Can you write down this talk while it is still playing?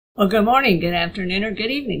Well, good morning, good afternoon, or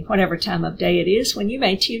good evening, whatever time of day it is when you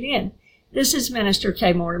may tune in. This is Minister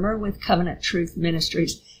Kay Mortimer with Covenant Truth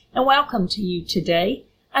Ministries, and welcome to you today.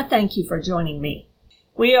 I thank you for joining me.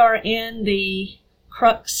 We are in the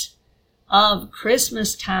crux of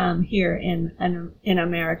Christmas time here in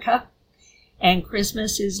America, and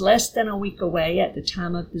Christmas is less than a week away at the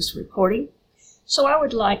time of this recording. So I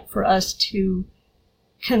would like for us to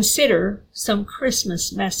consider some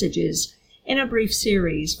Christmas messages in a brief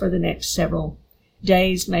series for the next several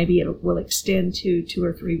days. Maybe it will extend to 2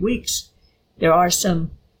 or 3 weeks. There are some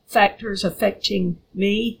factors affecting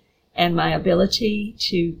me and my ability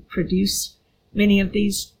to produce many of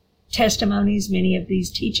these testimonies, many of these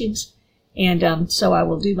teachings. And so I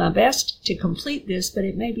will do my best to complete this, but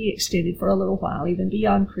it may be extended for a little while, even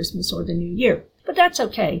beyond Christmas or the New Year. But that's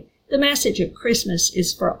okay. The message of Christmas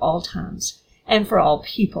is for all times and for all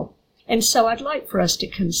people. And so I'd like for us to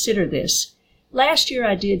consider this. Last year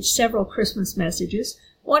I did several Christmas messages,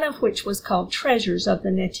 one of which was called Treasures of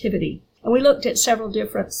the Nativity. And we looked at several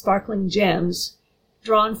different sparkling gems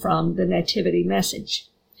drawn from the Nativity message.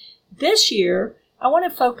 This year, I want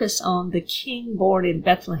to focus on the King born in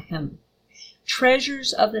Bethlehem.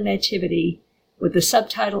 Treasures of the Nativity, with the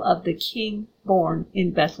subtitle of The King Born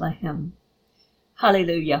in Bethlehem.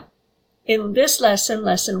 Hallelujah. In this lesson,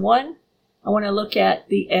 Lesson 1, I want to look at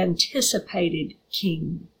the anticipated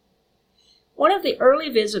king. One of the early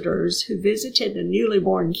visitors who visited the newly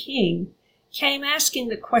born king came asking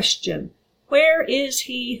the question, "Where is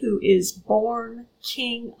he who is born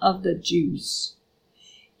King of the Jews?"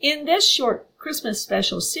 In this short Christmas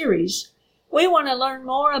special series, we want to learn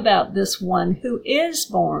more about this one who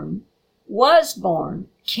was born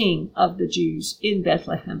King of the Jews in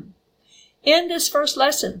Bethlehem. In this first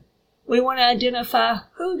lesson, we want to identify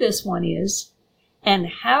who this one is and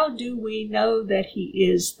how do we know that he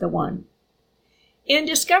is the one. In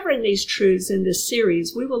discovering these truths in this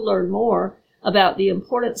series, we will learn more about the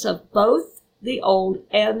importance of both the Old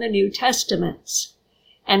and the New Testaments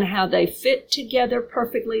and how they fit together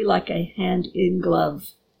perfectly like a hand in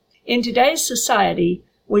glove. In today's society,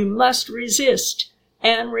 we must resist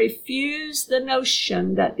and refuse the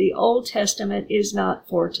notion that the Old Testament is not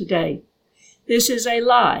for today. This is a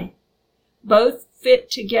lie. Both fit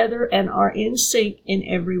together and are in sync in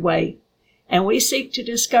every way. And we seek to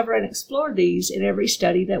discover and explore these in every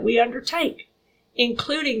study that we undertake,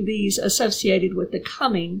 including these associated with the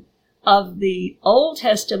coming of the Old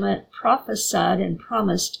Testament prophesied and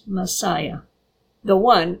promised Messiah, the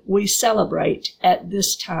one we celebrate at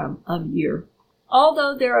this time of year.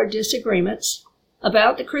 Although there are disagreements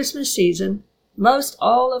about the Christmas season, most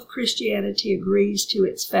all of Christianity agrees to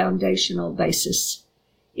its foundational basis.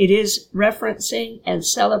 It is referencing and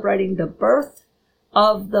celebrating the birth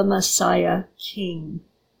of the Messiah King.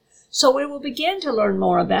 So we will begin to learn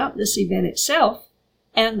more about this event itself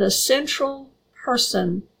and the central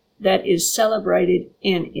person that is celebrated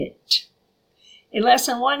in it. In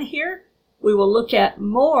Lesson 1 here, we will look at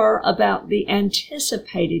more about the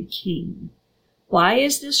anticipated king. Why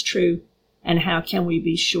is this true, and how can we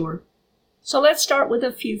be sure? So let's start with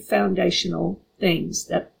a few foundational things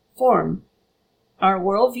that form our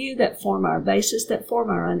worldview, that form our basis, that form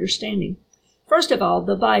our understanding. First of all,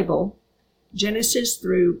 the Bible, Genesis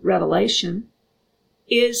through Revelation,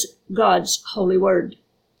 is God's holy word.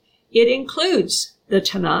 It includes the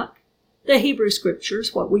Tanakh, the Hebrew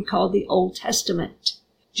Scriptures, what we call the Old Testament.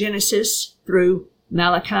 Genesis through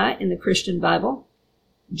Malachi in the Christian Bible,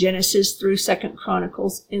 Genesis through 2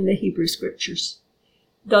 Chronicles in the Hebrew Scriptures.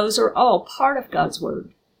 Those are all part of God's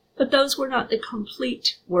Word, but those were not the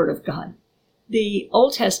complete Word of God. The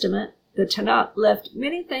Old Testament, the Tanakh, left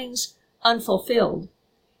many things unfulfilled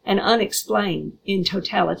and unexplained in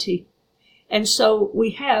totality. And so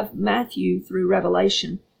we have Matthew through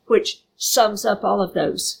Revelation, which sums up all of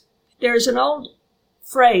those. There's an old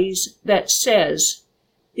phrase that says,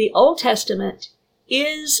 the Old Testament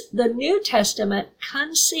is the New Testament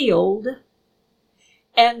concealed,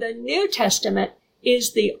 and the New Testament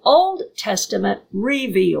is the Old Testament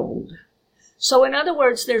revealed. So in other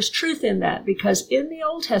words, there's truth in that, because in the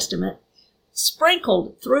Old Testament,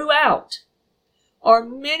 sprinkled throughout, are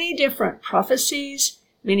many different prophecies,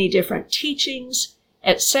 many different teachings,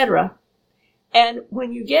 etc. And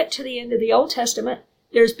when you get to the end of the Old Testament,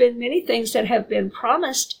 there's been many things that have been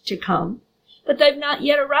promised to come, but they've not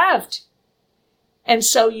yet arrived. And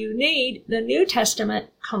so you need the New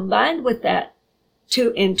Testament combined with that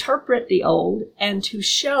to interpret the Old and to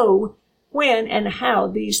show when and how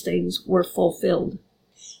these things were fulfilled.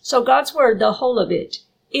 So God's Word, the whole of it,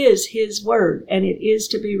 is His Word, and it is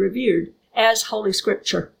to be revered as Holy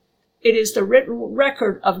Scripture. It is the written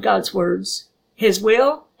record of God's words, His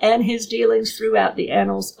will and his dealings throughout the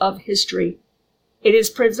annals of history. It is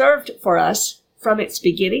preserved for us from its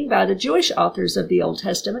beginning by the Jewish authors of the Old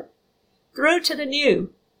Testament through to the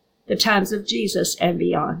New, the times of Jesus and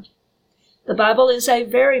beyond. The Bible is a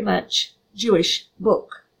very much Jewish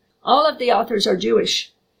book. All of the authors are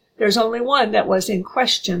Jewish. There's only one that was in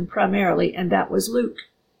question primarily, and that was Luke.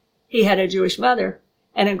 He had a Jewish mother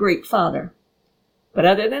and a Greek father. But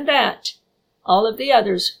other than that, all of the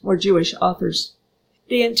others were Jewish authors.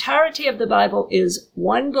 The entirety of the Bible is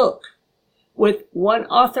one book with one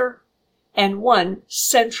author and one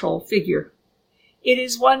central figure. It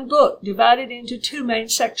is one book divided into two main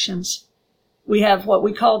sections. We have what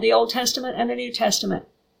we call the Old Testament and the New Testament,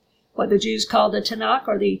 what the Jews call the Tanakh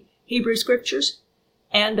or the Hebrew Scriptures,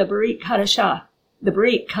 and the Brit Hadashah,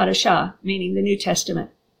 meaning the New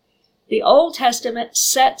Testament. The Old Testament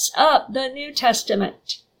sets up the New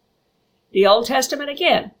Testament. The Old Testament,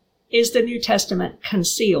 again, is the New Testament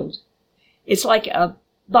concealed. It's like a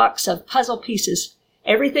box of puzzle pieces.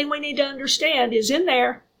 Everything we need to understand is in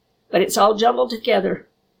there, but it's all jumbled together.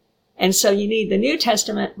 And so you need the New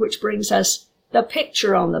Testament, which brings us the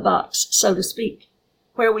picture on the box, so to speak,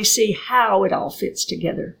 where we see how it all fits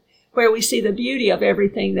together, where we see the beauty of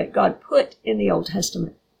everything that God put in the Old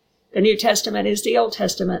Testament. The New Testament is the Old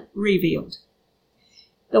Testament revealed.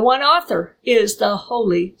 The one author is the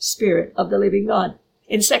Holy Spirit of the living God.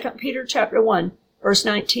 In 2 Peter chapter 1, verse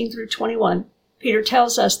 19 through 21, Peter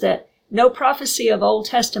tells us that no prophecy of old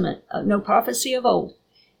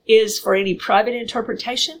is for any private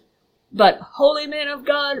interpretation, but holy men of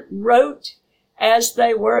God wrote as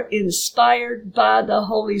they were inspired by the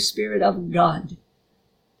Holy Spirit of God.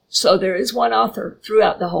 So there is one author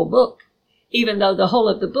throughout the whole book, even though the whole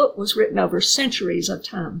of the book was written over centuries of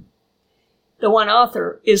time. The one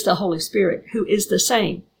author is the Holy Spirit, who is the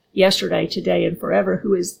same yesterday, today, and forever,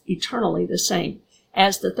 who is eternally the same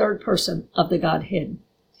as the third person of the Godhead.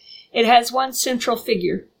 It has one central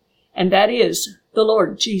figure, and that is the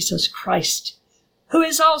Lord Jesus Christ, who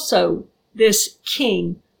is also this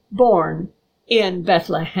King born in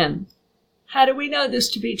Bethlehem. How do we know this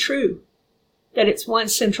to be true? That it's one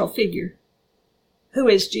central figure. Who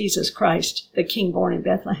is Jesus Christ, the King born in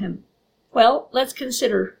Bethlehem? Well, let's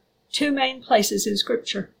consider two main places in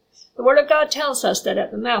Scripture. The Word of God tells us that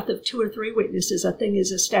at the mouth of 2 or 3 witnesses a thing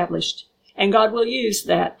is established, and God will use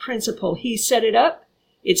that principle. He set it up.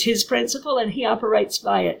 It's His principle, and He operates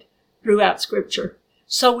by it throughout Scripture.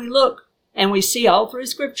 So we look and we see all through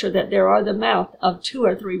Scripture that there are the mouth of 2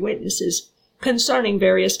 or 3 witnesses concerning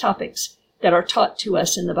various topics that are taught to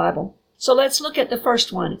us in the Bible. So let's look at the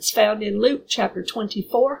first one. It's found in Luke chapter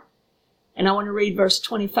 24, and I want to read verse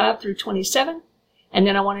 25 through 27, and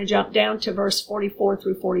then I want to jump down to verse 44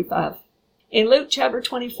 through 45. In Luke chapter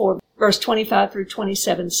 24, verse 25 through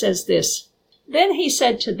 27 says this, "Then he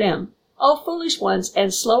said to them, O foolish ones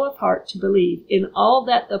and slow of heart to believe in all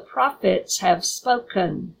that the prophets have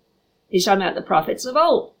spoken." He's talking about the prophets of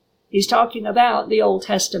old. He's talking about the Old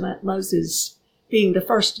Testament, Moses being the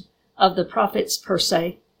first of the prophets per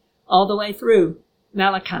se, all the way through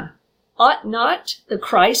Malachi. "Ought not the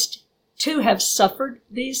Christ to have suffered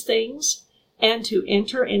these things and to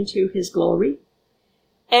enter into his glory?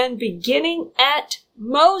 And beginning at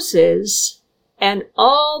Moses and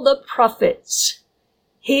all the prophets,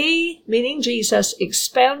 he," meaning Jesus,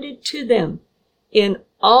 "expounded to them in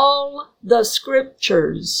all the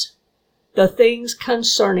Scriptures the things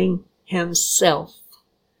concerning himself."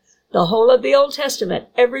 The whole of the Old Testament,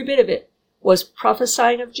 every bit of it, was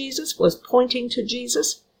prophesying of Jesus, was pointing to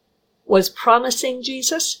Jesus, was promising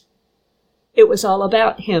Jesus. It was all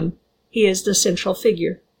about him. He is the central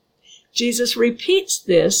figure. Jesus repeats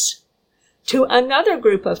this to another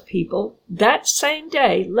group of people that same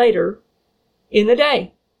day, later in the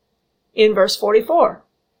day. In verse 44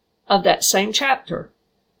 of that same chapter,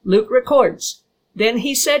 Luke records, "Then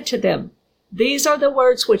he said to them, These are the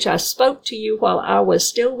words which I spoke to you while I was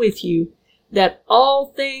still with you, that all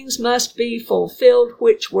things must be fulfilled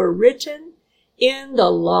which were written in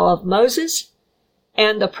the law of Moses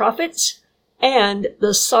and the prophets and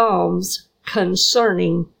the Psalms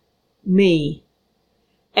concerning me."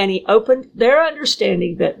 And he opened their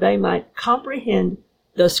understanding that they might comprehend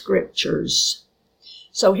the Scriptures.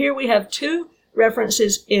 So here we have 2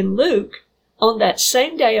 references in Luke on that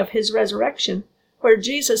same day of his resurrection, where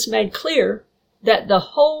Jesus made clear that the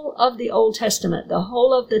whole of the Old Testament, the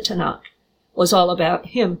whole of the Tanakh, was all about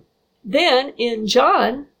him. Then in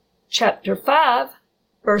John chapter 5,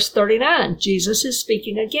 verse 39, Jesus is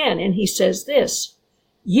speaking again, and he says this,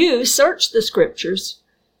 "You search the Scriptures,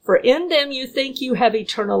 for in them you think you have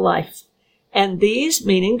eternal life. And these,"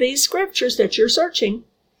 meaning these Scriptures that you're searching,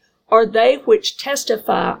 are they which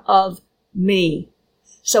testify of me.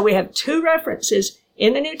 So we have two references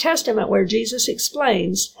in the New Testament where Jesus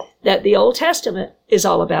explains that the Old Testament is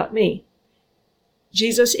all about me.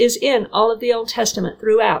 Jesus is in all of the Old Testament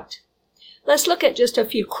throughout. Let's look at just a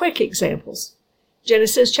few quick examples.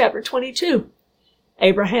 Genesis chapter 22,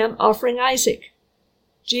 Abraham offering Isaac.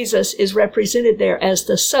 Jesus is represented there as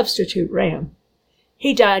the substitute ram.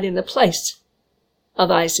 He died in the place of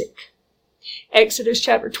Isaac. Exodus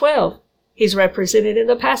chapter 12, he's represented in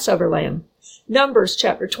the Passover lamb. Numbers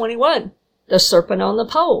chapter 21, the serpent on the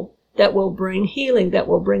pole that will bring healing, that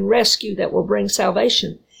will bring rescue, that will bring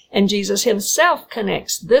salvation. And Jesus himself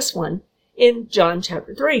connects this one in John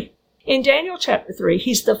chapter 3. In Daniel chapter 3,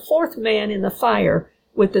 he's the fourth man in the fire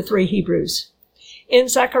with the three Hebrews. In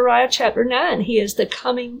Zechariah chapter 9, he is the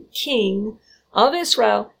coming king of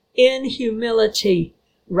Israel in humility,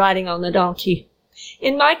 riding on the donkey.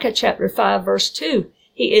 In Micah chapter 5, verse 2,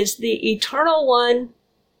 he is the eternal one.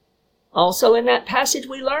 Also in that passage,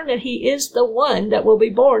 we learn that he is the one that will be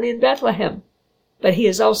born in Bethlehem. But he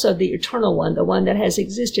is also the eternal one, the one that has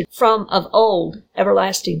existed from of old,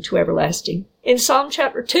 everlasting to everlasting. In Psalm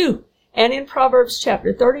chapter 2 and in Proverbs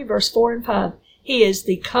chapter 30, verse 4 and 5, he is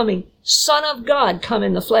the coming Son of God come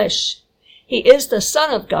in the flesh. He is the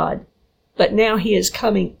Son of God, but now he is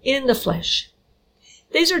coming in the flesh.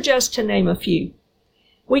 These are just to name a few.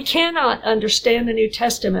 We cannot understand the New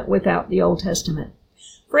Testament without the Old Testament.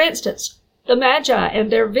 For instance, the Magi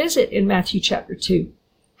and their visit in Matthew chapter 2.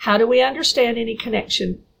 How do we understand any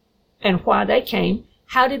connection and why they came?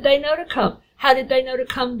 How did they know to come? How did they know to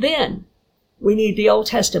come then? We need the Old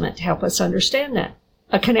Testament to help us understand that.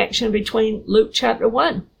 A connection between Luke chapter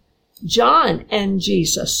 1, John and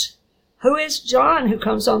Jesus. Who is John who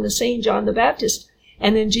comes on the scene? John the Baptist.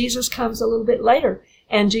 And then Jesus comes a little bit later.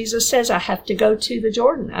 And Jesus says, I have to go to the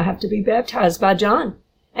Jordan. I have to be baptized by John.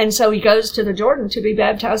 And so he goes to the Jordan to be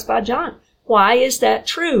baptized by John. Why is that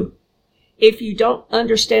true? If you don't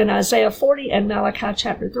understand Isaiah 40 and Malachi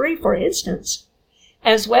chapter 3, for instance,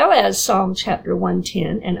 as well as Psalm chapter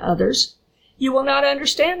 110 and others, you will not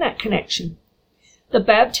understand that connection. The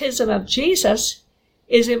baptism of Jesus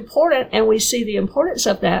is important, and we see the importance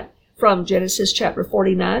of that from Genesis chapter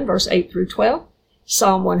 49, verse 8 through 12,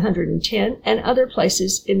 Psalm 110, and other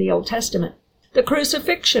places in the Old Testament. The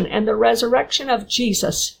crucifixion and the resurrection of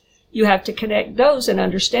Jesus, you have to connect those and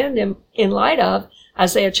understand them in light of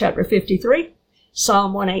Isaiah chapter 53,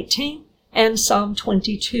 Psalm 118, and Psalm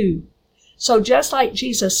 22. So just like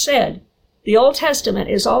Jesus said, the Old Testament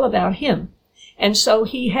is all about him. And so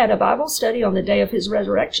he had a Bible study on the day of his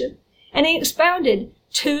resurrection, and he expounded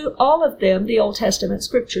to all of them the Old Testament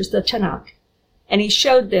scriptures, the Tanakh. And he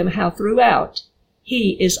showed them how throughout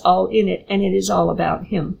he is all in it, and it is all about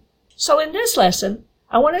him. So in this lesson,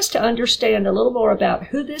 I want us to understand a little more about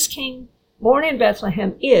who this king born in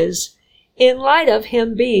Bethlehem is, in light of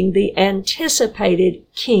him being the anticipated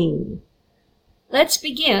king. Let's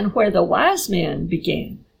begin where the wise men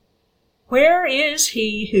began. Where is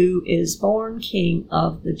he who is born King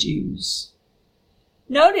of the Jews?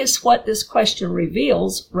 Notice what this question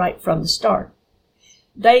reveals right from the start.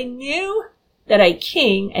 They knew that a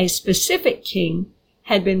king, a specific king,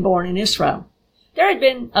 had been born in Israel. There had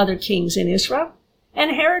been other kings in Israel,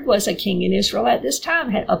 and Herod was a king in Israel at this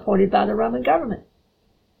time, appointed by the Roman government.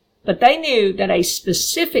 But they knew that a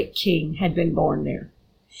specific king had been born there.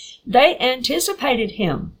 They anticipated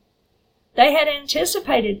him. They had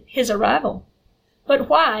anticipated his arrival. But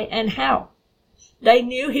why and how? They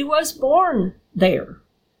knew he was born there.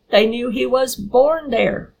 They knew he was born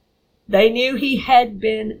there. They knew he had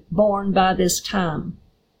been born by this time,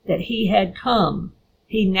 that he had come.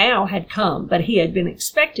 He now had come, but he had been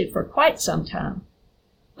expected for quite some time.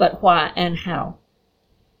 But why and how?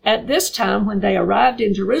 At this time, when they arrived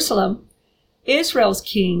in Jerusalem, Israel's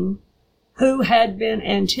king, who had been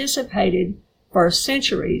anticipated for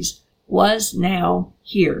centuries, was now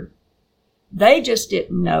here. They just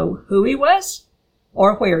didn't know who he was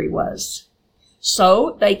or where he was.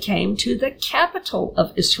 So they came to the capital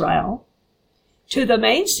of Israel, to the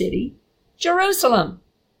main city, Jerusalem.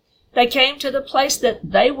 They came to the place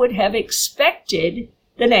that they would have expected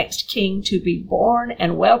the next king to be born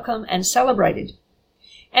and welcome and celebrated.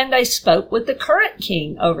 And they spoke with the current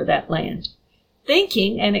king over that land,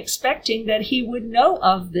 thinking and expecting that he would know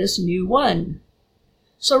of this new one.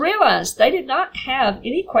 So realize they did not have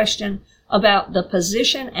any question about the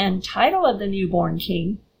position and title of the newborn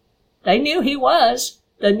king. They knew he was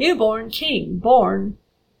the newborn king born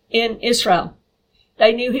in Israel.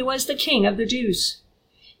 They knew he was the king of the Jews.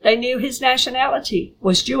 They knew his nationality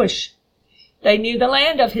was Jewish. They knew the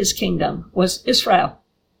land of his kingdom was Israel.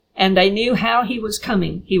 and they knew how he was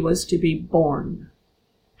coming. He was to be born.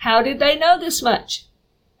 How did they know this much?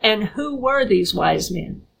 And who were these wise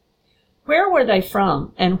men? Where were they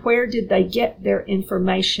from, and where did they get their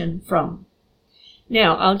information from?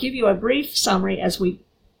 Now, I'll give you a brief summary as we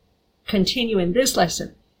continue in this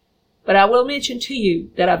lesson, but I will mention to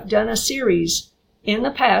you that I've done a series in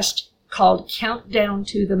the past called Countdown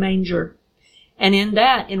to the Manger. And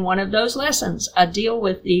in one of those lessons, I deal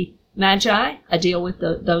with the Magi, I deal with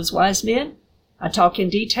those wise men. I talk in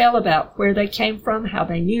detail about where they came from, how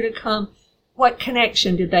they knew to come, what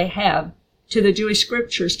connection did they have to the Jewish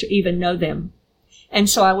scriptures to even know them. And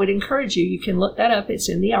so I would encourage you, you can look that up, it's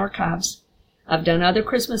in the archives. I've done other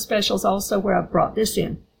Christmas specials also where I've brought this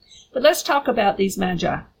in. But let's talk about these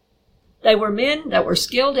Magi. They were men that were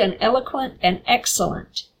skilled and eloquent and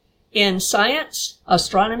excellent in science,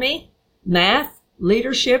 astronomy, math,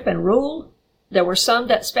 leadership, and rule. There were some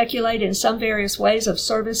that speculate in some various ways of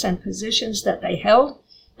service and positions that they held,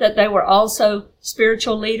 that they were also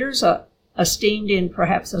spiritual leaders, esteemed in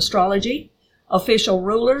perhaps astrology, official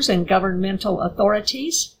rulers and governmental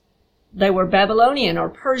authorities. They were Babylonian or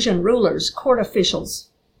Persian rulers, court officials.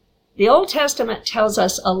 The Old Testament tells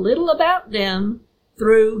us a little about them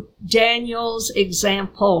through Daniel's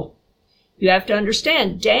example. You have to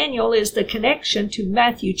understand, Daniel is the connection to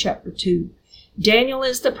Matthew chapter 2. Daniel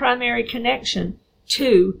is the primary connection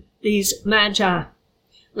to these Magi.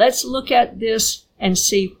 Let's look at this and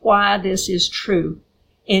see why this is true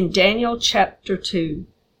in Daniel chapter 2.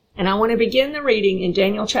 And I want to begin the reading in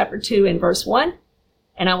Daniel chapter 2 in verse 1.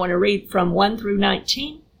 And I want to read from 1 through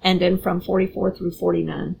 19 and then from 44 through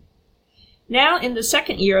 49. Now in the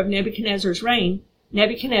second year of Nebuchadnezzar's reign,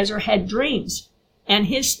 Nebuchadnezzar had dreams, and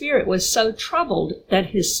his spirit was so troubled that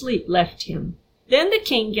his sleep left him. Then the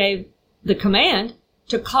king gave the command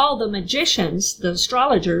to call the magicians, the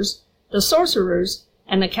astrologers, the sorcerers,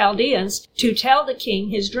 and the Chaldeans to tell the king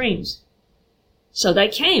his dreams. So they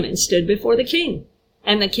came and stood before the king.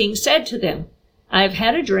 And the king said to them, I have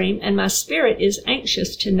had a dream, and my spirit is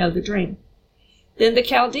anxious to know the dream. Then the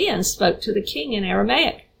Chaldeans spoke to the king in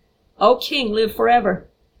Aramaic. O king, live forever.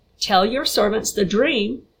 Tell your servants the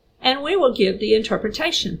dream, and we will give the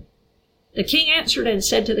interpretation. The king answered and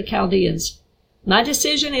said to the Chaldeans, My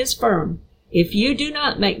decision is firm. If you do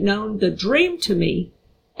not make known the dream to me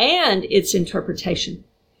and its interpretation,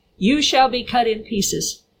 you shall be cut in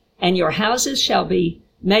pieces, and your houses shall be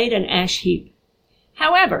made an ash heap.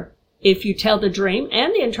 However, if you tell the dream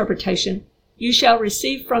and the interpretation, you shall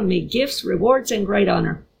receive from me gifts, rewards, and great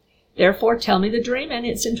honor. Therefore tell me the dream and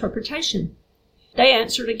its interpretation. They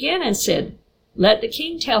answered again and said, Let the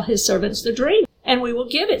king tell his servants the dream, and we will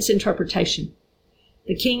give its interpretation.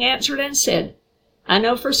 The king answered and said, I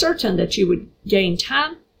know for certain that you would gain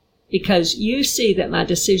time, because you see that my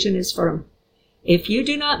decision is firm. If you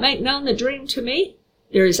do not make known the dream to me,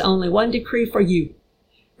 there is only one decree for you.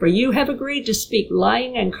 For you have agreed to speak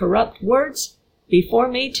lying and corrupt words before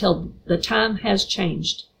me till the time has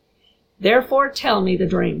changed. Therefore tell me the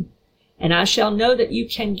dream, and I shall know that you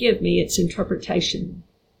can give me its interpretation.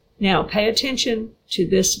 Now pay attention to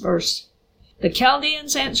this verse. The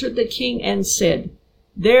Chaldeans answered the king and said,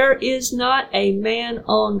 There is not a man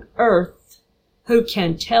on earth who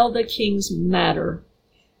can tell the king's matter.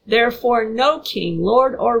 Therefore no king,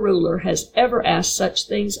 lord, or ruler has ever asked such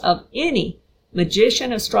things of any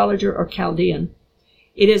magician, astrologer, or Chaldean.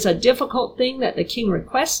 It is a difficult thing that the king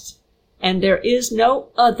requests, and there is no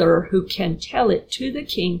other who can tell it to the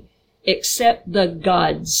king except the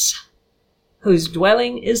gods, whose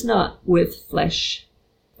dwelling is not with flesh.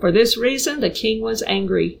 For this reason the king was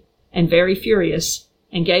angry and very furious,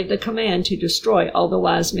 and gave the command to destroy all the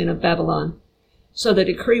wise men of Babylon. So the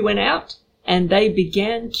decree went out, and they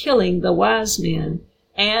began killing the wise men,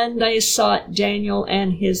 and they sought Daniel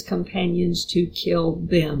and his companions to kill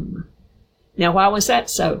them. Now, why was that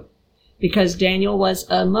so? Because Daniel was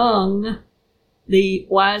among the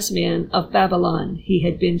wise men of Babylon. He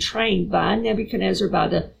had been trained by Nebuchadnezzar, by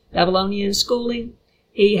the Babylonian schooling.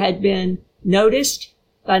 He had been noticed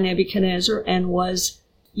by Nebuchadnezzar and was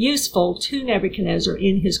useful to Nebuchadnezzar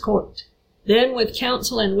in his court. Then, with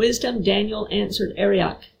counsel and wisdom, Daniel answered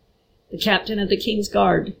Arioch, the captain of the king's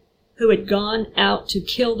guard, who had gone out to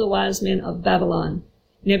kill the wise men of Babylon.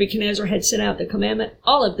 Nebuchadnezzar had sent out the commandment.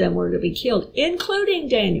 All of them were to be killed, including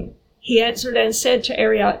Daniel. He answered and said to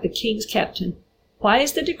Arioch, the king's captain, Why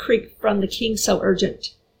is the decree from the king so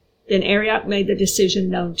urgent? Then Arioch made the decision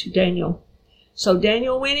known to Daniel. So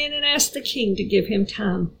Daniel went in and asked the king to give him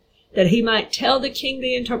time, that he might tell the king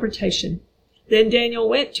the interpretation. Then Daniel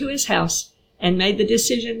went to his house and made the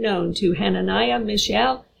decision known to Hananiah,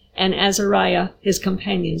 Mishael, and Azariah, his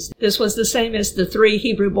companions. This was the same as the 3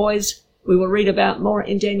 Hebrew boys we will read about more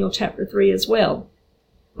in Daniel chapter 3 as well,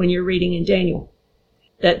 when you're reading in Daniel.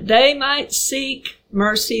 That they might seek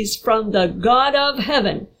mercies from the God of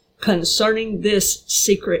heaven concerning this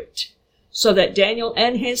secret, so that Daniel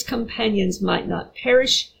and his companions might not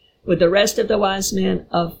perish with the rest of the wise men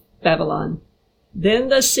of Babylon. Then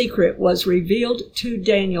the secret was revealed to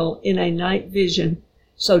Daniel in a night vision.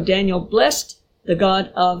 So Daniel blessed the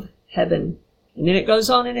God of heaven. And then it goes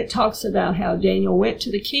on and it talks about how Daniel went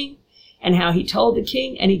to the king and how he told the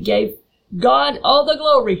king and he gave God all the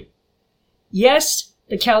glory. Yes,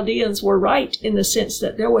 the Chaldeans were right in the sense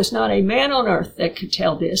that there was not a man on earth that could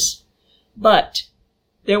tell this, but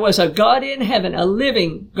there was a God in heaven, a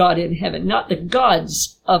living God in heaven, not the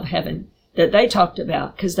gods of heaven that they talked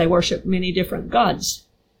about because they worshiped many different gods.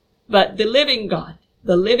 But the living God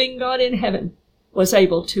in heaven was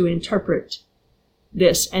able to interpret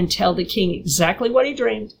this and tell the king exactly what he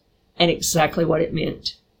dreamed and exactly what it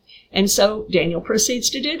meant. And so Daniel proceeds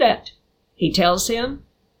to do that. He tells him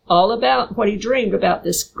all about what he dreamed about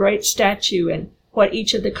this great statue and what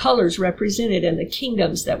each of the colors represented and the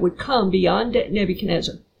kingdoms that would come beyond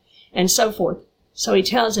Nebuchadnezzar and so forth. So he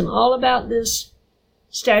tells him all about this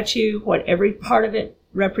statue, what every part of it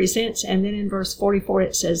represents. And then in verse 44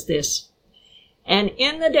 it says this, "And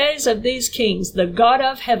in the days of these kings, the God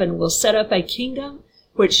of heaven will set up a kingdom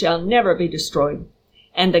which shall never be destroyed.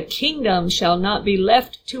 And the kingdom shall not be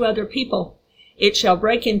left to other people. It shall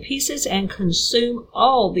break in pieces and consume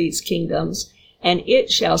all these kingdoms, and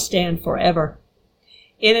it shall stand forever.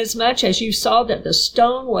 Inasmuch as you saw that the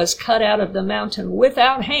stone was cut out of the mountain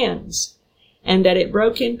without hands, and that it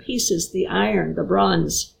broke in pieces the iron, the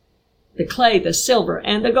bronze, the clay, the silver,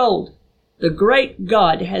 and the gold, the great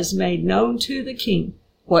God has made known to the king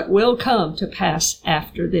what will come to pass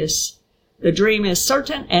after this. The dream is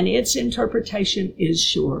certain, and its interpretation is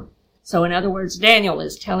sure." So in other words, Daniel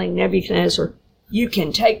is telling Nebuchadnezzar, you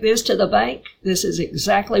can take this to the bank. This is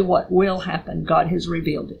exactly what will happen. God has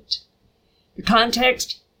revealed it. The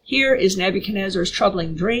context here is Nebuchadnezzar's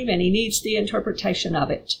troubling dream, and he needs the interpretation of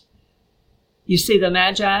it. You see the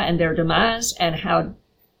Magi and their demise and how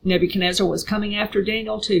Nebuchadnezzar was coming after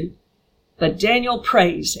Daniel too. But Daniel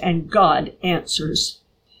prays and God answers.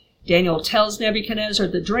 Daniel tells Nebuchadnezzar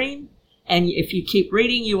the dream, and if you keep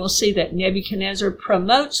reading, you will see that Nebuchadnezzar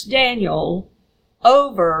promotes Daniel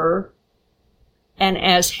over and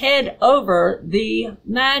as head over the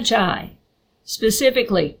Magi.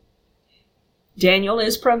 Specifically, Daniel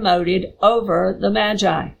is promoted over the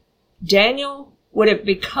Magi. Daniel would have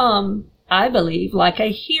become, I believe, like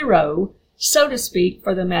a hero, so to speak,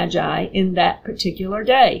 for the Magi in that particular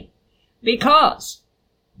day, because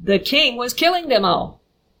the king was killing them all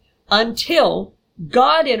until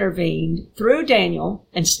God intervened through Daniel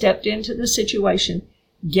and stepped into the situation,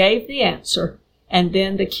 gave the answer, and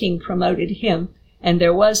then the king promoted him, and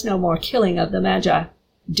there was no more killing of the Magi.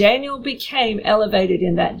 Daniel became elevated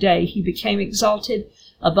in that day. He became exalted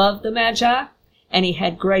above the Magi, and he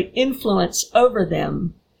had great influence over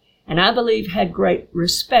them, and I believe had great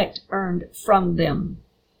respect earned from them.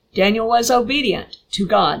 Daniel was obedient to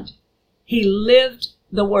God. He lived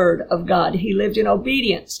the word of God. He lived in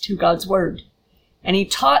obedience to God's word, and he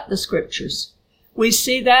taught the scriptures. We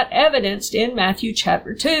see that evidenced in Matthew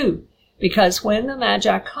chapter 2, because when the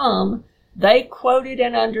Magi come, they quoted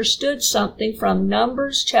and understood something from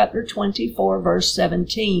Numbers chapter 24, verse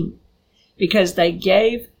 17, because they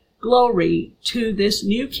gave glory to this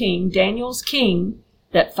new king, Daniel's king,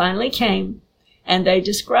 that finally came, and they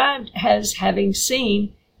described as having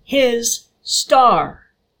seen his star.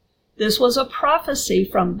 This was a prophecy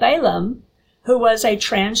from Balaam, who was a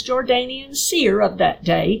Transjordanian seer of that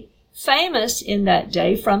day, famous in that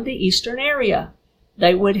day from the eastern area.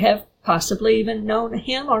 They would have possibly even known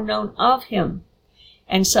him or known of him.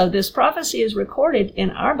 And so this prophecy is recorded in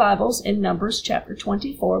our Bibles in Numbers chapter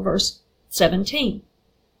 24, verse 17.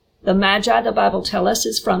 The Magi, the Bible tells us,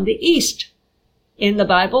 is from the east. In the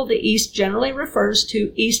Bible, the east generally refers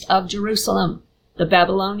to east of Jerusalem, the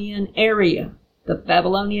Babylonian area, the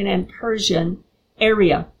Babylonian and Persian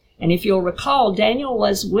area. And if you'll recall, Daniel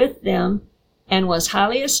was with them and was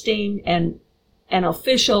highly esteemed and an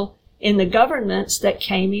official in the governments that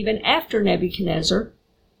came even after Nebuchadnezzar.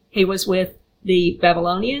 He was with the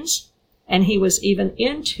Babylonians, and he was even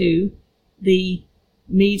into the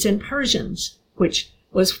Medes and Persians, which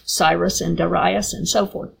was Cyrus and Darius and so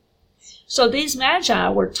forth. So these Magi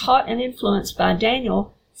were taught and influenced by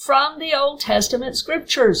Daniel from the Old Testament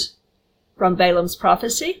scriptures, from Balaam's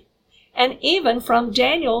prophecy, and even from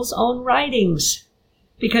Daniel's own writings,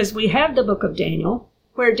 because we have the book of Daniel,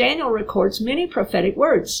 where Daniel records many prophetic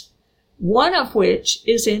words. one of which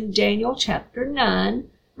is in Daniel chapter 9,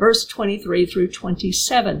 verse 23 through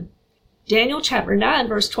 27. Daniel chapter 9,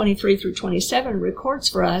 verse 23 through 27 records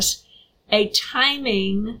for us a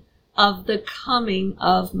timing of the coming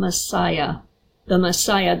of Messiah,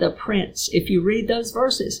 the Prince. If you read those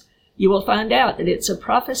verses, you will find out that it's a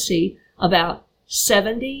prophecy about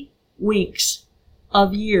 70 weeks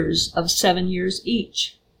of years, of 7 years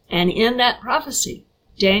each. And in that prophecy,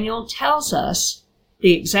 Daniel tells us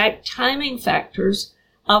the exact timing factors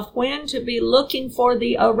of when to be looking for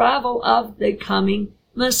the arrival of the coming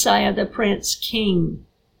Messiah, the Prince King.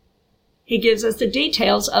 He gives us the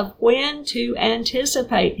details of when to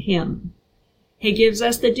anticipate him. He gives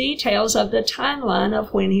us the details of the timeline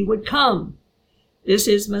of when he would come. This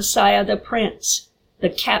is Messiah the Prince, the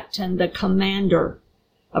captain, the commander.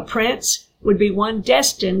 A prince would be one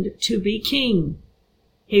destined to be king.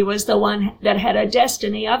 He was the one that had a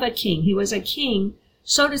destiny of a king. He was a king,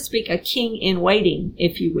 so to speak, a king in waiting,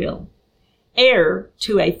 if you will, heir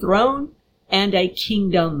to a throne and a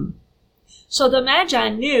kingdom. So the Magi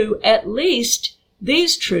knew at least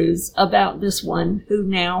these truths about this one who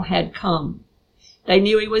now had come. They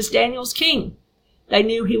knew he was Daniel's king. They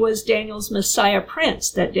knew he was Daniel's Messiah Prince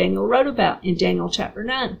that Daniel wrote about in Daniel chapter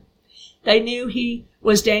 9. They knew he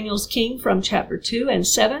was Daniel's king from chapter 2 and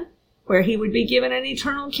 7, where he would be given an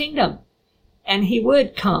eternal kingdom, and he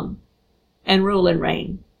would come and rule and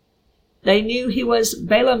reign. They knew he was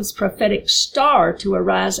Balaam's prophetic star to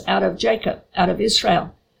arise out of Jacob, out of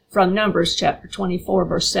Israel, from Numbers chapter 24,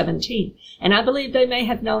 verse 17. And I believe they may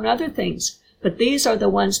have known other things, but these are the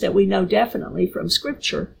ones that we know definitely from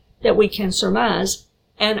Scripture that we can surmise,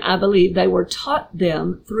 and I believe they were taught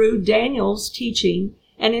them through Daniel's teaching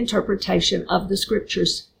and interpretation of the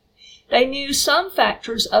Scriptures. They knew some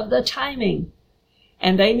factors of the timing,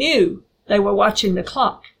 and they knew they were watching the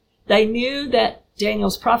clock. They knew that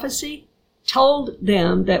Daniel's prophecy told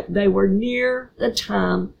them that they were near the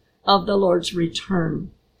time of the Lord's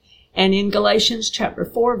return. And in Galatians chapter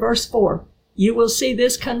 4, verse 4, you will see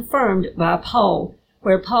this confirmed by Paul,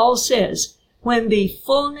 where Paul says, when the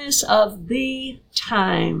fullness of the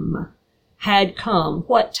time had come.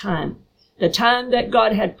 What time? The time that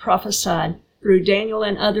God had prophesied through Daniel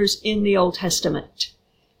and others in the Old Testament.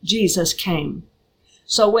 Jesus came.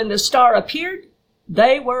 So when the star appeared,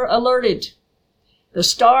 they were alerted. The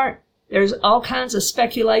star, there's all kinds of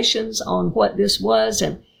speculations on what this was,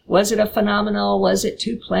 and was it a phenomenon? Was it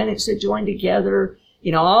two planets that joined together?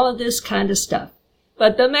 All of this kind of stuff.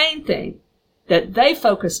 But the main thing that they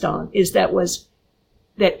focused on is that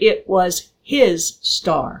it was his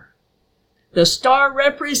star. The star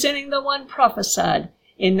representing the one prophesied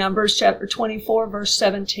in Numbers chapter 24, verse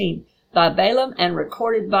 17, by Balaam and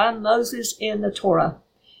recorded by Moses in the Torah.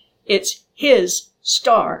 It's his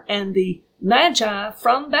star, and the Magi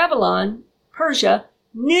from Babylon, Persia,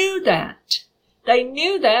 knew that. They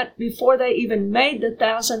knew that before they even made the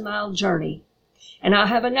 1,000-mile journey. And I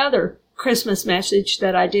have another Christmas message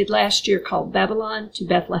that I did last year called Babylon to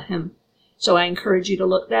Bethlehem. So I encourage you to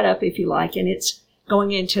look that up if you like, and it's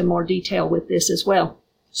going into more detail with this as well.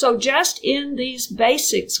 So just in these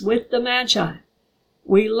basics with the Magi,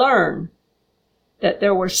 we learn that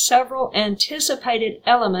there were several anticipated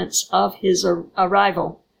elements of his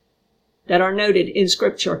arrival that are noted in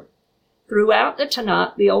Scripture. Throughout the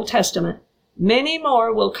Tanakh, the Old Testament, many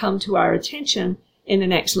more will come to our attention in the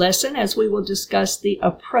next lesson as we will discuss the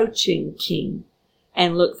approaching king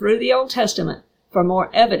and look through the Old Testament for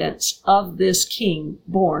more evidence of this king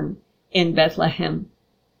born in Bethlehem.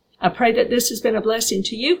 I pray that this has been a blessing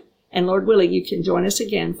to you, and Lord willing, you can join us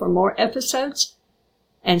again for more episodes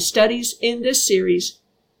and studies in this series.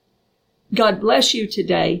 God bless you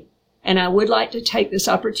today, and I would like to take this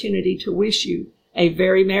opportunity to wish you a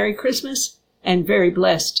very Merry Christmas and very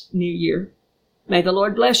blessed New Year. May the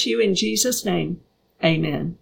Lord bless you in Jesus' name. Amen.